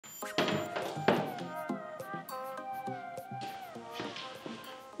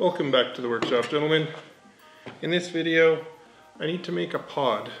Welcome back to the workshop, gentlemen. In this video, I need to make a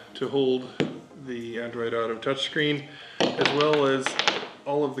pod to hold the Android Auto touchscreen as well as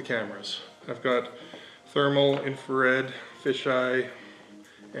all of the cameras. I've got thermal, infrared, fisheye,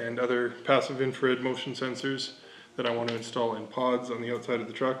 and other passive infrared motion sensors that I want to install in pods on the outside of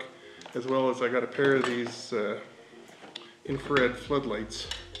the truck, as well as I got a pair of these infrared floodlights.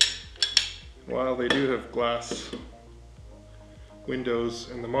 While they do have glass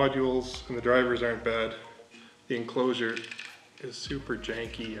windows and the modules and the drivers aren't bad, the enclosure is super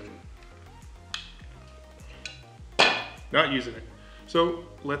janky and not using it. So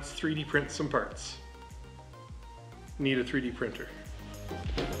let's 3D print some parts. Need a 3D printer.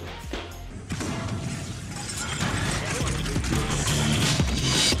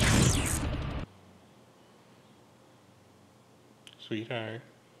 Sweetheart,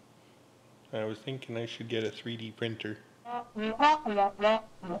 I was thinking I should get a 3D printer. But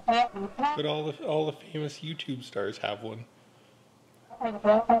all the famous YouTube stars have one. But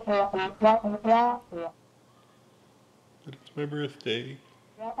it's my birthday.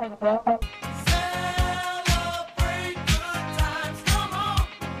 Celebrate good times, come on.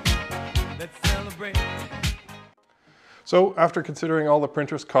 Let's celebrate. So after considering all the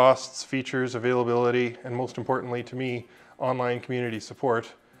printer's costs, features, availability, and most importantly to me, online community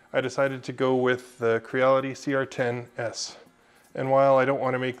support, I decided to go with the Creality CR10S. And while I don't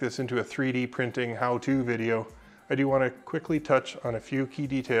want to make this into a 3D printing how-to video, I do want to quickly touch on a few key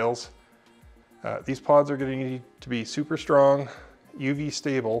details. These pods are going to need to be super strong, UV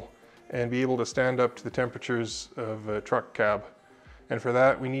stable, and be able to stand up to the temperatures of a truck cab. And for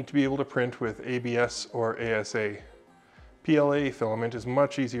that, we need to be able to print with ABS or ASA. PLA filament is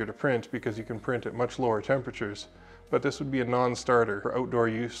much easier to print because you can print at much lower temperatures, but this would be a non-starter for outdoor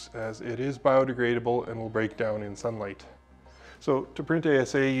use as it is biodegradable and will break down in sunlight. So to print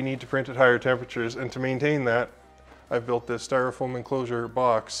ASA, you need to print at higher temperatures, and to maintain that, I've built this styrofoam enclosure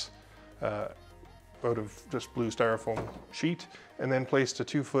box out of just blue styrofoam sheet, and then placed a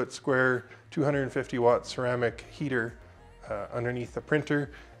 2-foot square 250 watt ceramic heater underneath the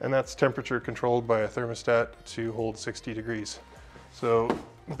printer, and that's temperature controlled by a thermostat to hold 60 degrees. So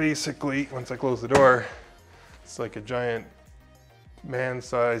basically, once I close the door, it's like a giant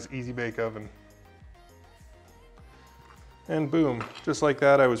man-size easy bake oven. And boom, just like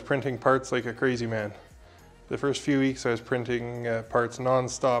that, I was printing parts like a crazy man. The first few weeks I was printing parts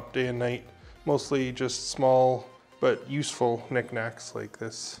non-stop, day and night, mostly just small but useful knickknacks like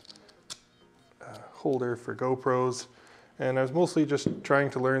this holder for GoPros. And I was mostly just trying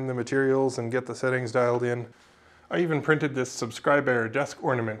to learn the materials and get the settings dialed in. I even printed this subscriber desk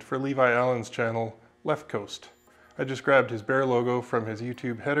ornament for Levi Allen's channel, Left Coast. I just grabbed his bear logo from his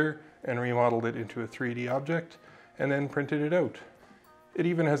YouTube header and remodeled it into a 3D object, and then printed it out. It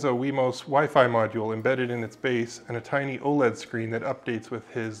even has a Wemos Wi-Fi module embedded in its base and a tiny OLED screen that updates with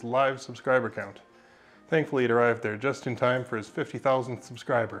his live subscriber count. Thankfully, it arrived there just in time for his 50,000th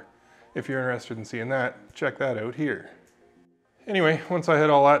subscriber. If you're interested in seeing that, check that out here. Anyway, once I had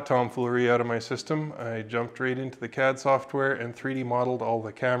all that tomfoolery out of my system, I jumped right into the CAD software and 3D modeled all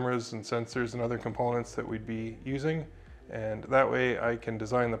the cameras and sensors and other components that we'd be using. And that way I can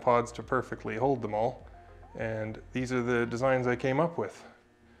design the pods to perfectly hold them all. And these are the designs I came up with.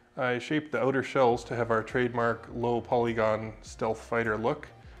 I shaped the outer shells to have our trademark low polygon stealth fighter look,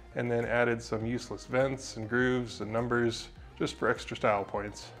 and then added some useless vents and grooves and numbers just for extra style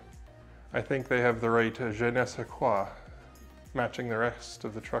points. I think they have the right je ne sais quoi, matching the rest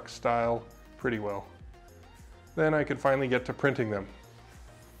of the truck's style pretty well. Then I could finally get to printing them.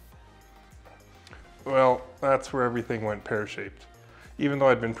 Well, that's where everything went pear-shaped. Even though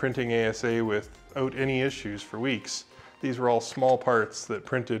I'd been printing ASA without any issues for weeks, these were all small parts that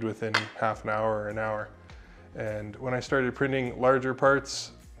printed within half an hour or an hour. And when I started printing larger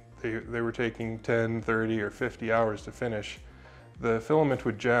parts, they were taking 10, 30, or 50 hours to finish. The filament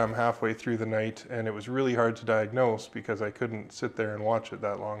would jam halfway through the night, and it was really hard to diagnose because I couldn't sit there and watch it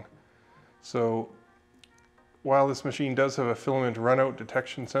that long. So while this machine does have a filament runout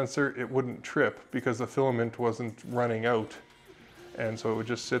detection sensor, it wouldn't trip because the filament wasn't running out. And so it would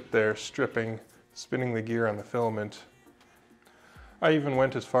just sit there stripping, spinning the gear on the filament. I even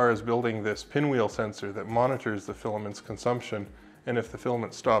went as far as building this pinwheel sensor that monitors the filament's consumption, and if the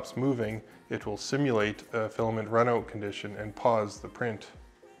filament stops moving, it will simulate a filament runout condition and pause the print.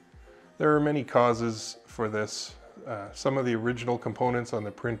 There are many causes for this. Some of the original components on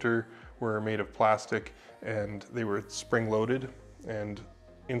the printer were made of plastic and they were spring-loaded, and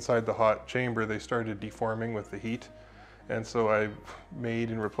inside the hot chamber they started deforming with the heat. And so I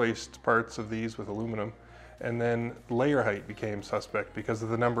made and replaced parts of these with aluminum. And then layer height became suspect because of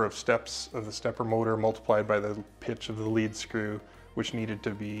the number of steps of the stepper motor multiplied by the pitch of the lead screw, which needed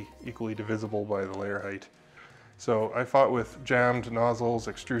to be equally divisible by the layer height. So I fought with jammed nozzles,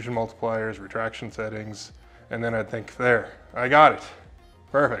 extrusion multipliers, retraction settings, and then I'd think, there, I got it,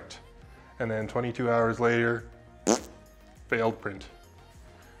 perfect. And then 22 hours later, failed print.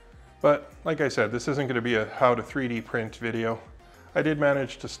 But like I said, this isn't going to be a how to 3D print video. I did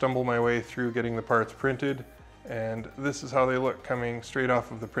manage to stumble my way through getting the parts printed, and this is how they look coming straight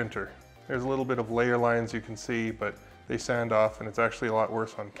off of the printer. There's a little bit of layer lines you can see, but they sand off, and it's actually a lot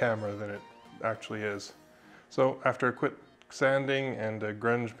worse on camera than it actually is. So after a quick sanding and a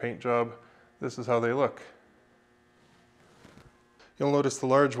grunge paint job, this is how they look. You'll notice the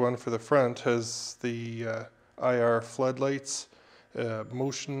large one for the front has the IR floodlights,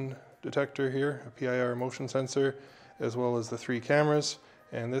 motion detector here, a PIR motion sensor, as well as the 3 cameras,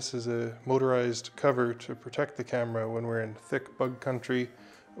 and this is a motorized cover to protect the camera when we're in thick bug country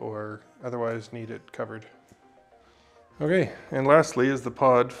or otherwise need it covered. Okay, and lastly is the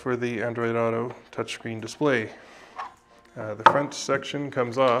pod for the Android Auto touchscreen display. The front section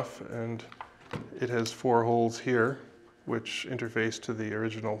comes off and it has 4 holes here which interface to the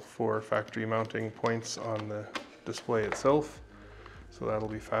original 4 factory mounting points on the display itself. So that'll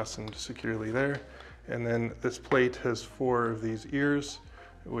be fastened securely there. And then this plate has 4 of these ears,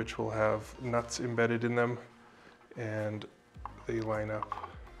 which will have nuts embedded in them, and they line up.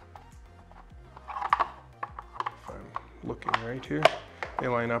 If I'm looking right here, they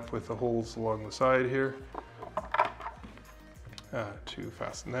line up with the holes along the side here to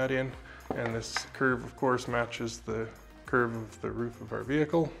fasten that in. And this curve, of course, matches the curve of the roof of our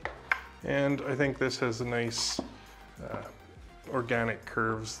vehicle. And I think this has a nice organic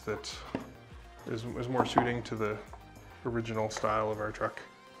curves that is more suiting to the original style of our truck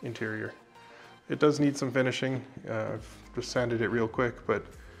interior. It does need some finishing. I've just sanded it real quick, but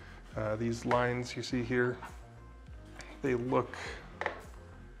these lines you see here, they look, I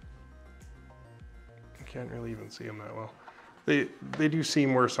can't really even see them that well. They do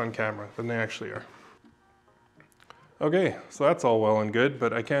seem worse on camera than they actually are. Okay, so that's all well and good,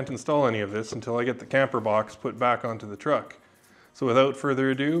 but I can't install any of this until I get the camper box put back onto the truck. So without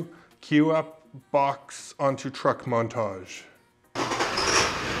further ado, cue up box onto truck montage.